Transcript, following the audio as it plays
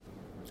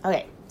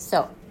Okay,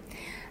 so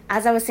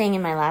as I was saying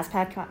in my last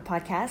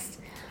podcast,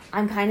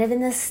 I'm kind of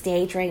in this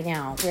stage right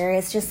now where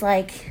it's just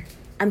like,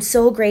 I'm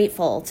so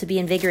grateful to be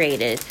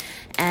invigorated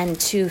and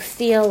to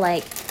feel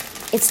like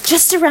it's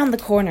just around the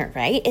corner,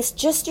 right? It's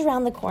just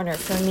around the corner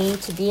for me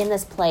to be in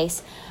this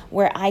place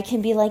where I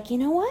can be like, you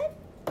know what?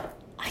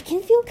 I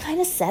can feel kind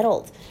of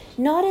settled.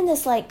 Not in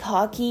this like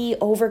cocky,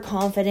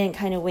 overconfident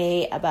kind of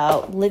way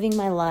about living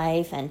my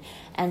life and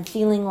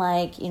feeling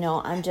like, you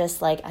know, I'm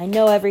just like, I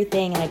know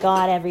everything and I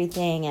got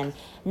everything and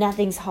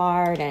nothing's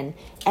hard and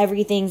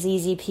everything's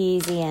easy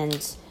peasy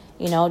and,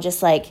 you know,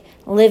 just like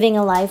living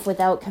a life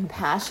without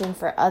compassion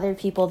for other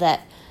people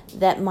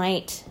that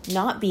might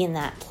not be in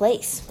that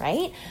place,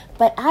 right?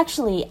 But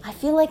actually, I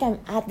feel like I'm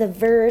at the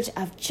verge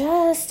of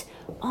just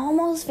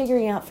almost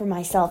figuring out for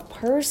myself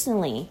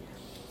personally,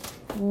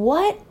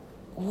 what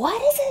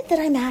is it that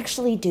I'm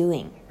actually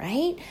doing,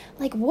 right?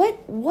 Like, what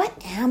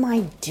am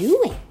I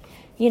doing?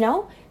 You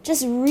know,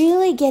 just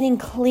really getting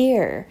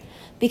clear,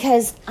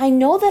 because I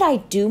know that I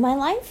do my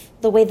life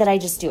the way that I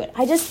just do it.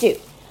 I just do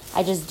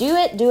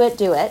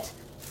it.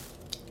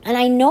 And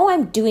I know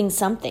I'm doing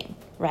something,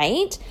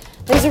 right?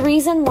 There's a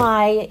reason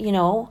why, you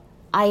know,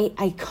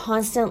 I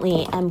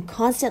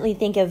constantly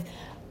think of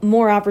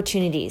more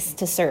opportunities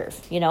to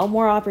serve, you know,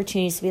 more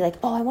opportunities to be like,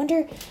 oh, I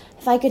wonder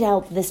if I could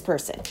help this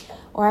person.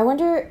 Or I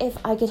wonder if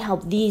I could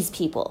help these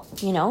people,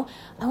 you know?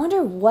 I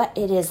wonder what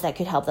it is that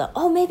could help them.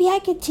 Oh, maybe I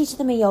could teach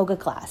them a yoga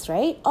class,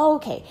 right? Oh,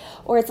 okay.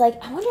 Or it's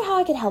like, I wonder how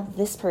I could help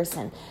this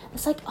person.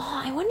 It's like,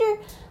 oh, I wonder,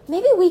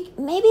 maybe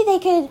they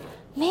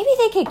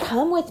could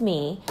come with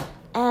me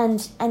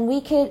and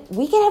we could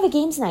have a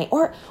games night.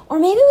 Or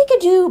maybe we could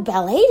do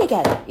ballet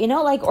together, you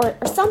know, like, or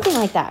something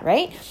like that,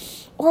 right?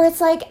 Or it's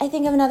like, I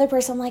think of another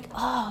person, I'm like,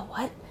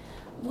 oh,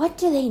 what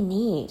do they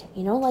need?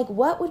 You know, like,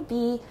 what would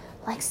be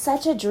like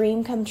such a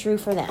dream come true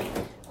for them?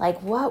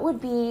 Like, what would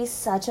be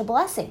such a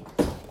blessing?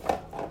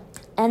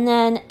 And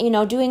then, you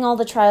know, doing all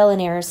the trial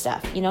and error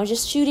stuff, you know,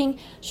 just shooting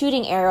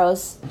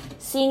arrows,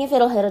 seeing if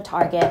it'll hit a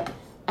target,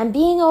 and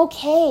being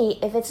okay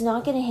if it's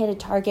not going to hit a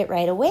target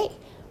right away,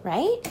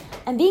 right?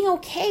 And being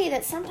okay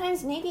that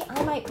sometimes maybe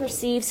I might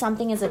perceive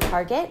something as a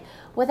target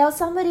without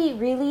somebody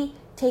really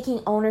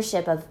taking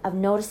ownership of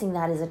noticing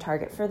that as a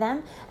target for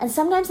them. And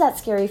sometimes that's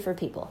scary for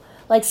people.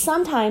 Like,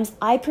 sometimes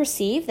I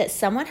perceive that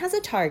someone has a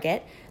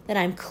target that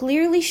I'm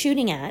clearly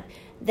shooting at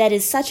that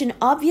is such an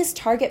obvious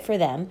target for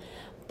them,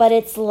 but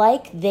it's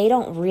like they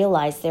don't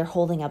realize they're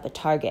holding up a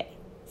target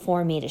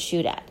for me to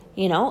shoot at,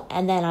 you know?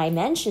 And then I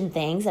mention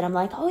things and I'm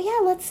like, oh yeah,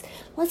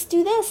 let's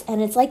do this.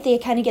 And it's like they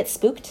kind of get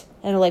spooked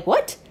and they're like,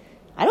 what?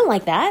 I don't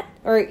like that.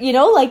 Or, you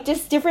know, like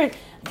just different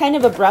kind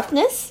of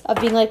abruptness of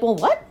being like, well,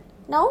 what?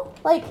 No,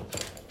 like,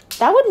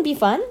 that wouldn't be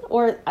fun,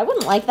 or I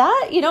wouldn't like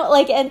that, you know,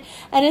 like, and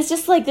it's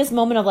just like this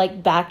moment of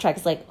like backtrack.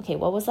 It's like, okay,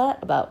 what was that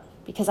about?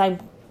 Because I'm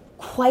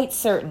quite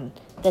certain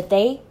that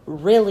they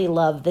really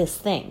love this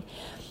thing.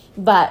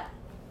 But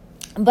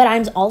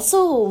I'm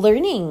also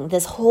learning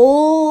this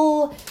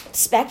whole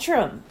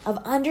spectrum of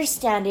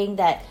understanding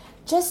that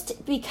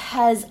just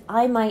because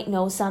I might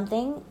know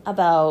something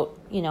about,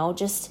 you know,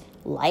 just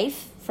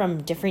life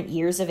from different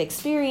years of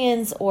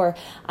experience, or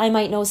I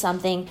might know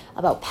something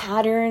about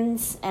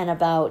patterns and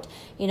about,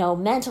 you know,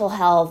 mental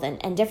health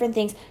and different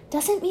things,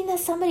 doesn't mean that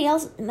somebody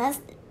else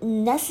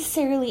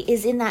necessarily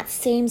is in that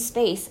same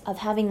space of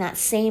having that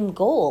same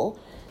goal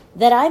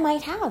that I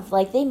might have.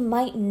 Like, they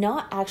might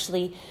not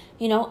actually,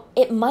 you know,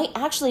 it might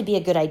actually be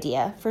a good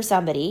idea for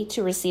somebody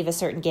to receive a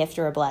certain gift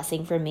or a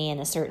blessing from me in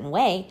a certain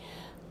way,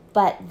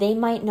 but they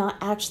might not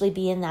actually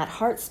be in that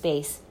heart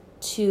space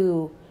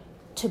to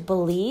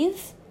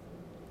believe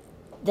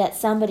that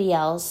somebody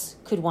else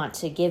could want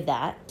to give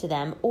that to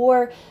them,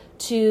 or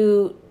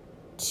to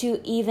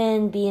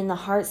even be in the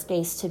heart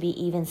space to be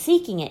even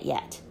seeking it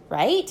yet,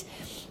 right?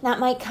 That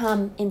might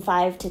come in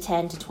 5 to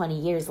 10 to 20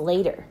 years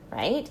later,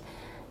 right?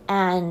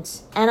 And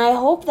I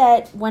hope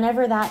that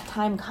whenever that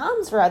time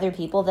comes for other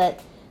people, that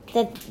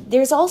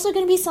there's also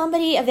going to be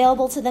somebody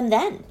available to them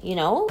then, you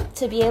know,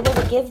 to be able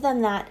to give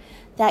them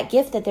that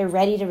gift that they're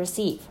ready to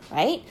receive,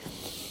 right?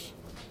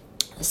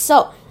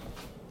 So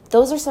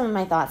those are some of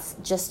my thoughts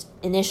just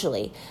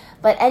initially.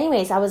 But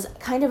anyways, I was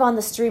kind of on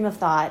the stream of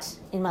thought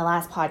in my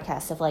last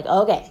podcast of like,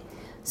 okay,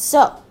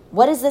 so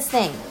what is this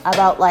thing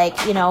about,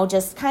 like, you know,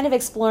 just kind of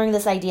exploring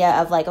this idea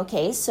of like,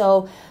 okay,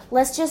 so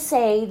let's just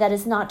say that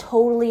it's not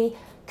totally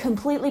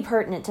completely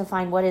pertinent to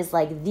find what is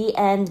like the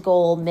end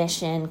goal,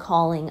 mission,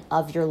 calling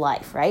of your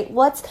life, right?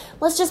 Let's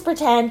just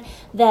pretend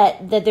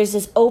that there's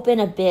this open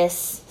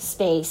abyss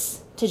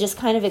space to just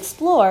kind of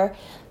explore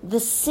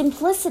the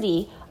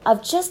simplicity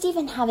of just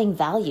even having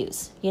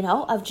values, you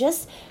know, of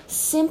just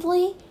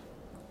simply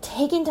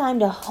taking time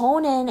to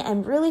hone in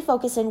and really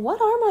focus in,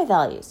 what are my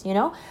values, you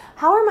know?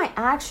 How are my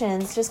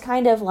actions just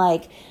kind of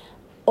like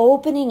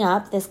opening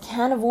up this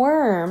can of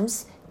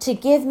worms to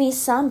give me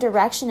some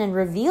direction and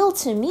reveal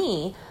to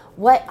me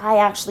what I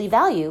actually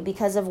value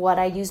because of what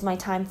I use my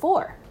time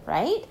for,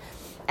 right?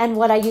 And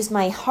what I use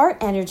my heart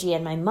energy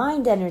and my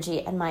mind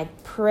energy and my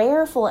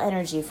prayerful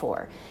energy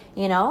for,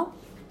 you know?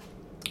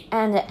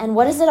 And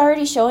what is it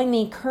already showing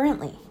me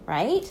currently,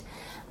 right?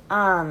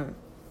 And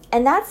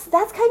that's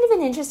kind of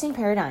an interesting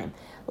paradigm,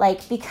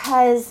 like,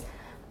 because,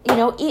 you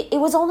know, it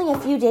was only a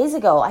few days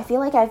ago. I feel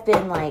like I've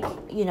been like,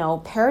 you know,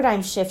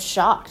 paradigm shift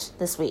shocked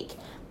this week,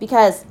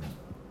 because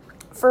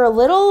for a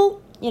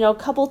little, you know,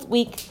 couple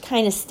week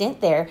kind of stint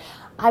there,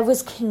 I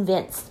was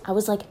convinced. I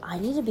was like, I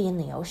need to be in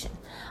the ocean.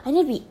 I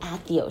need to be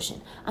at the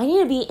ocean. I need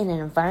to be in an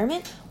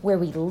environment where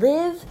we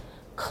live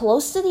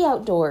close to the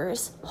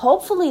outdoors,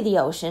 hopefully the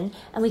ocean,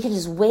 and we can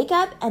just wake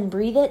up and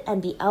breathe it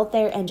and be out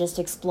there and just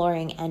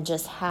exploring and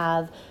just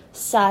have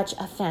such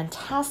a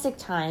fantastic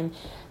time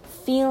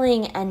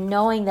feeling and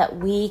knowing that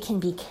we can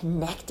be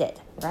connected,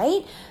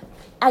 right?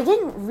 I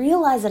didn't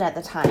realize it at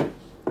the time,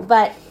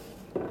 but,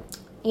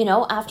 you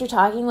know, after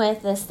talking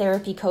with this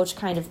therapy coach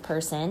kind of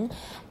person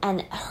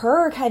and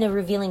her kind of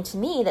revealing to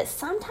me that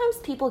sometimes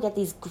people get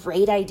these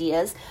great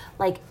ideas,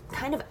 like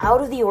kind of out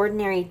of the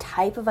ordinary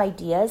type of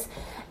ideas,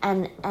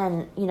 and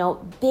you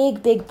know,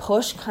 big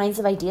push kinds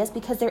of ideas,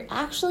 because they're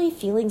actually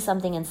feeling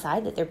something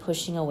inside that they're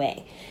pushing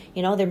away.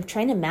 You know, they're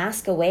trying to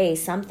mask away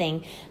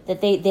something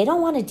that they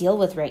don't want to deal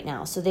with right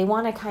now. So they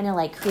want to kind of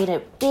like create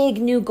a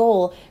big new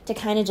goal to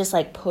kind of just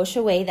like push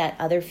away that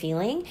other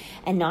feeling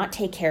and not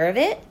take care of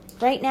it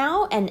right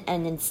now, and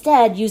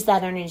instead use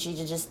that energy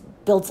to just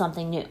build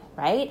something new,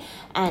 right?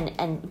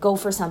 And go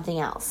for something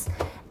else.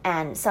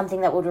 And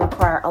something that would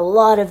require a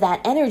lot of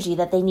that energy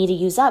that they need to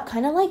use up,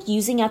 kind of like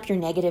using up your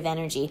negative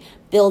energy,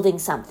 building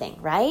something,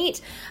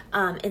 right?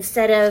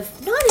 Instead of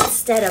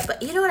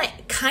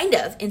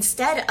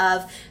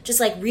just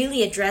like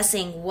really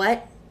addressing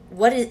what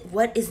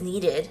is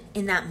needed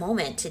in that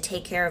moment to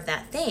take care of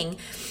that thing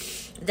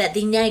that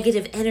the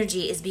negative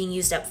energy is being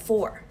used up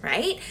for,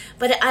 right?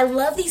 But I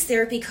love these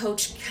therapy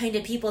coach kind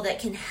of people that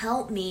can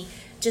help me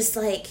just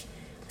like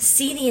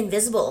see the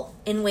invisible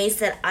in ways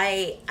that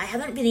I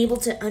haven't been able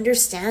to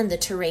understand the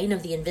terrain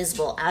of the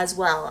invisible as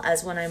well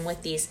as when I'm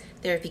with these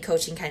therapy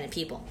coaching kind of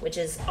people, which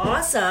is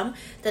awesome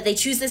that they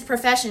choose this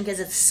profession because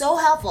it's so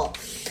helpful.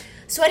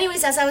 So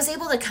anyways, as I was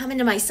able to come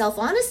into my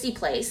self-honesty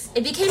place,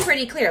 it became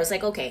pretty clear. I was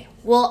like, okay,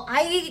 well,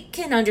 I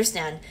can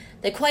understand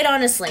that, quite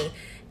honestly,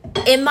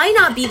 it might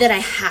not be that I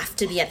have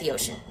to be at the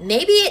ocean.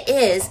 Maybe it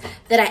is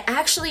that I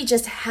actually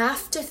just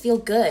have to feel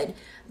good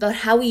about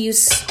how we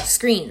use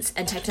screens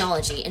and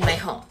technology in my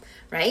home,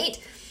 right?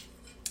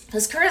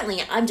 Because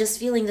currently I'm just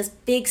feeling this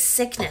big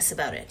sickness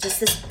about it, just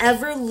this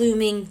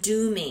ever-looming,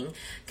 dooming,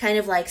 kind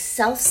of like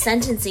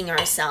self-sentencing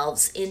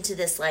ourselves into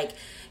this like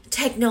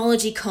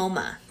technology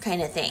coma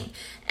kind of thing.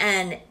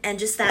 And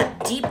just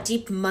that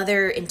deep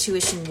mother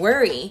intuition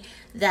worry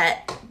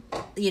that,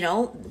 you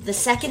know, the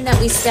second that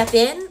we step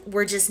in,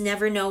 we're just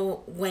never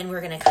know when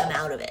we're going to come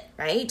out of it,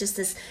 right? Just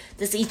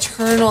this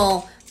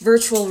eternal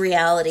virtual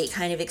reality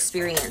kind of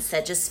experience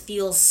that just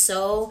feels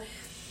so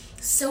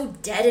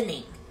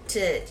deadening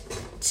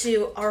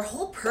to our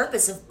whole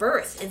purpose of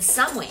birth in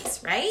some ways,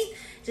 right?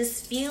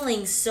 Just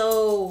feeling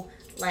so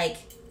like,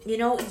 you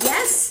know,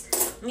 yes,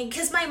 I mean,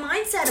 because my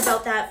mindset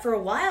about that for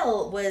a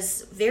while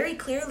was very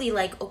clearly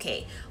like,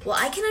 okay, well,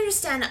 I can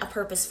understand a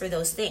purpose for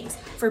those things,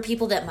 for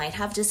people that might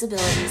have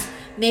disabilities,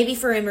 maybe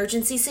for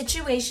emergency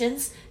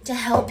situations, to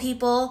help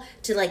people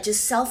to like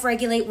just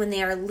self-regulate when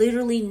they are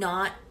literally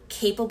not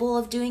capable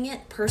of doing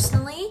it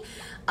personally,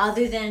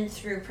 other than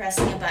through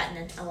pressing a button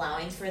and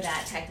allowing for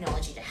that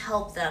technology to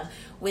help them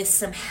with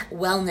some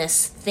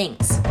wellness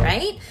things,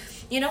 right?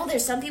 You know,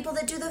 there's some people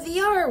that do the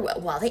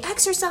VR while they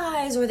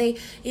exercise, or they,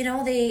 you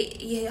know,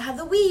 they have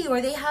the Wii,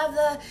 or they have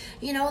the,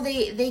 you know,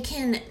 they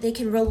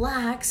can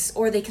relax,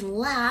 or they can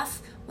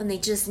laugh when they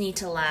just need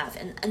to laugh,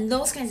 and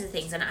those kinds of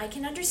things. And I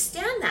can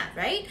understand that,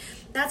 right?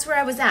 That's where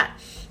I was at.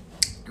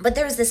 But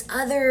there was this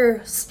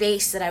other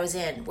space that I was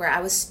in where I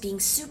was being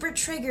super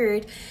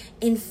triggered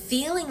in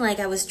feeling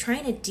like I was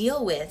trying to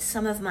deal with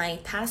some of my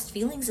past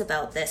feelings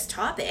about this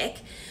topic,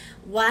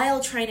 while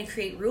trying to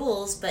create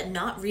rules, but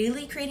not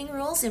really creating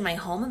rules in my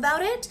home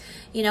about it,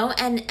 you know,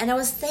 and I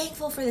was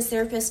thankful for this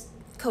therapist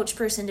coach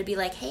person to be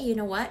like, hey, you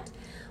know what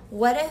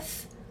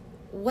if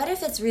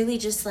it's really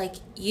just like,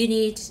 you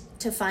need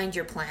to find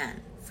your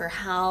plan for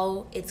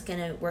how it's going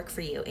to work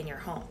for you in your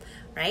home,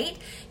 right?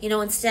 You know,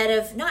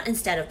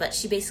 but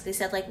she basically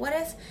said like, what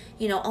if,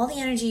 you know, all the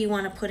energy you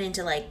want to put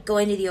into like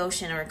going to the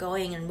ocean or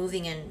going and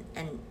moving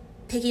and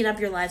picking up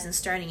your lives and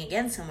starting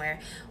again somewhere,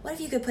 what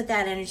if you could put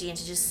that energy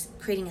into just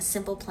creating a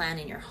simple plan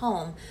in your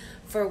home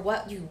for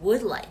what you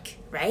would like,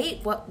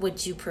 right? What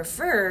would you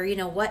prefer? You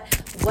know,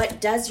 what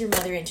does your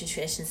mother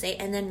intuition say?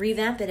 And then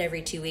revamp it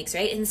every 2 weeks,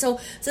 right? And so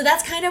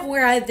that's kind of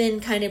where I've been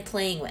kind of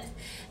playing with.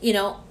 You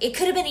know, it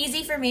could have been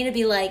easy for me to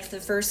be like the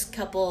first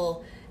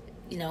couple,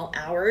 you know,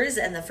 hours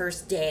and the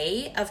first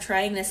day of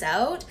trying this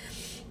out,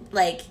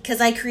 like, because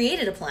I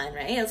created a plan,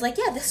 right? I was like,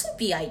 yeah, this would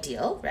be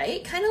ideal,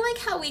 right? Kind of like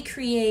how we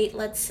create,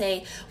 let's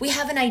say, we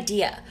have an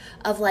idea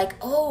of like,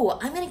 oh,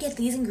 I'm going to get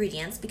these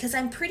ingredients because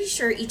I'm pretty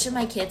sure each of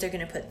my kids are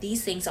going to put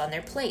these things on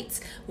their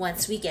plates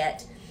once we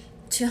get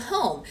to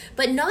home,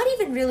 but not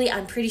even really,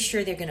 I'm pretty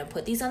sure they're going to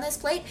put these on this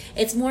plate.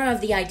 It's more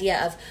of the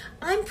idea of,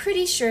 I'm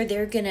pretty sure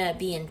they're going to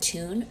be in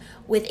tune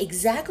with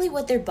exactly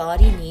what their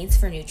body needs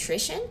for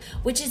nutrition,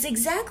 which is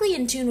exactly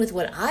in tune with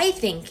what I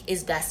think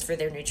is best for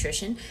their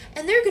nutrition.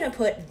 And they're going to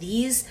put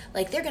these,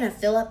 like they're going to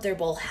fill up their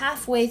bowl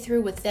halfway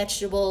through with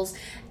vegetables,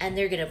 and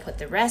they're going to put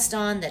the rest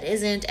on that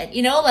isn't. And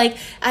like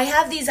I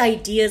have these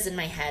ideas in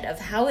my head of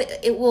how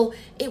it will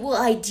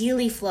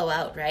ideally flow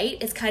out, right?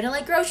 It's kind of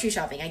like grocery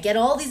shopping. I get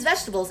all these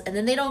vegetables and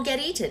then they don't get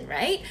eaten,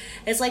 right?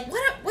 It's like,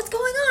 what's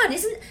going on?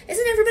 Isn't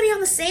everybody on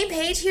the same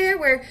page here,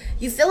 where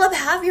you fill up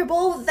half your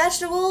bowl with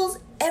vegetables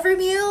every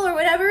meal or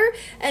whatever,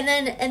 and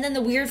then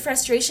the weird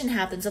frustration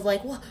happens of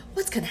like, well,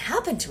 what's going to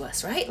happen to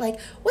us, right? Like,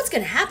 what's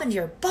going to happen to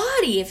your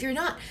body if you're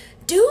not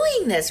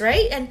doing this,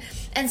 right?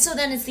 And so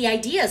then it's the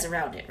ideas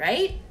around it,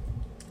 right?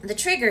 The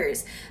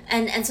triggers.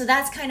 And so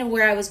that's kind of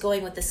where I was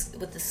going with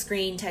the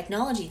screen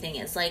technology thing.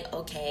 It's like,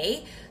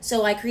 okay,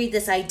 so I create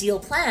this ideal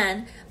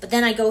plan, but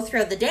then I go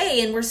throughout the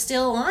day and we're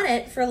still on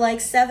it for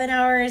like 7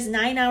 hours,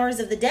 9 hours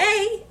of the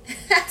day.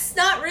 That's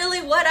not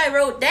really what I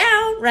wrote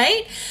down,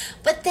 right?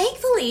 But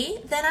thankfully,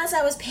 then as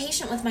I was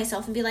patient with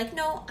myself and be like,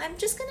 no, I'm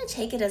just going to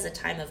take it as a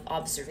time of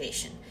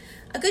observation.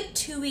 A good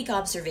 2-week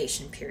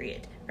observation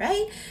period,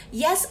 right?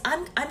 Yes,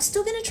 I'm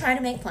still going to try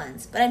to make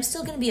plans, but I'm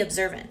still going to be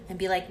observant and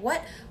be like,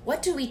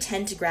 what do we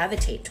tend to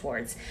gravitate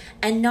towards?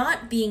 And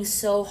not being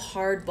so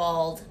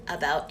hardballed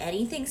about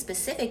anything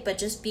specific, but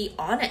just be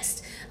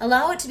honest.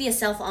 Allow it to be a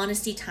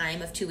self-honesty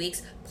time of 2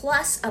 weeks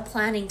plus a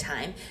planning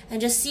time, and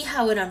just see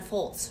how it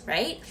unfolds,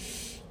 right?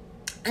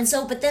 And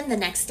so, but then the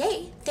next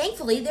day,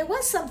 thankfully, there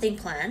was something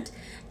planned.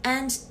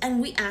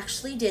 And we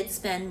actually did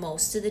spend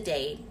most of the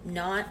day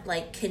not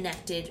like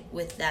connected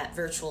with that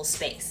virtual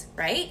space,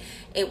 right?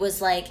 It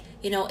was like,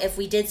 if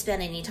we did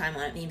spend any time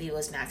on it, maybe it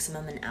was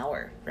maximum an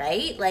hour,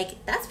 right?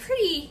 Like that's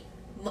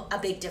a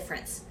big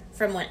difference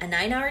from a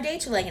 9-hour day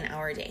to like an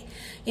hour day,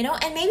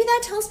 and maybe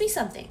that tells me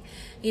something,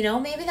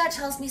 maybe that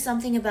tells me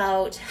something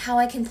about how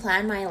I can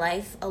plan my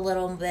life a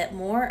little bit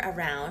more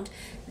around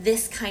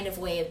this kind of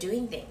way of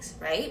doing things,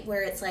 right?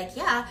 Where it's like,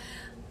 yeah,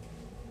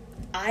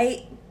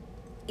 I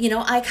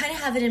kind of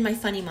have it in my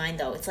funny mind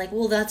though. It's like,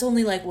 well, that's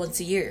only like once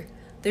a year.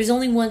 There's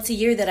only once a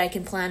year that I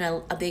can plan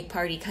a big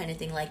party kind of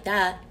thing like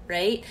that,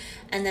 right?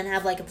 And then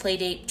have like a play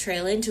date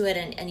trail into it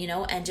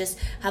and just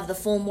have the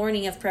full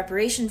morning of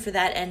preparation for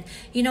that and,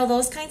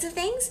 those kinds of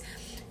things.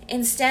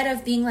 Instead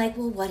of being like,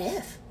 well, what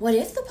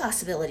if the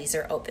possibilities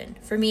are open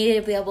for me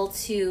to be able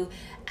to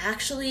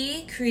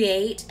actually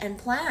create and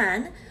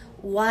plan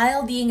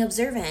while being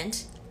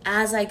observant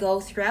as I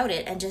go throughout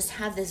it, and just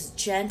have this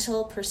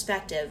gentle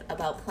perspective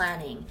about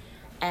planning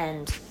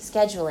and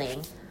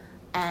scheduling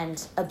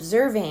and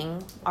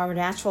observing our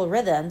natural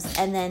rhythms,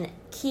 and then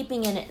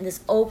keeping it in this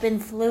open,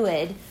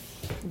 fluid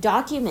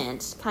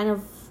document, kind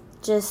of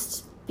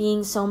just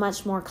being so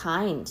much more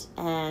kind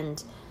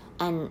and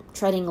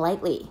treading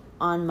lightly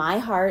on my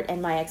heart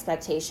and my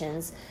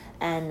expectations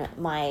and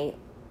my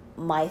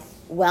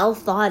well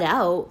thought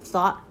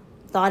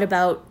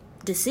about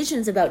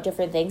decisions about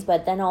different things,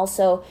 but then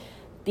also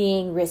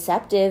being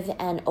receptive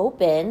and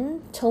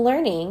open to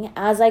learning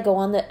as I go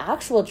on the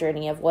actual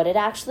journey of what it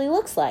actually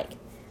looks like.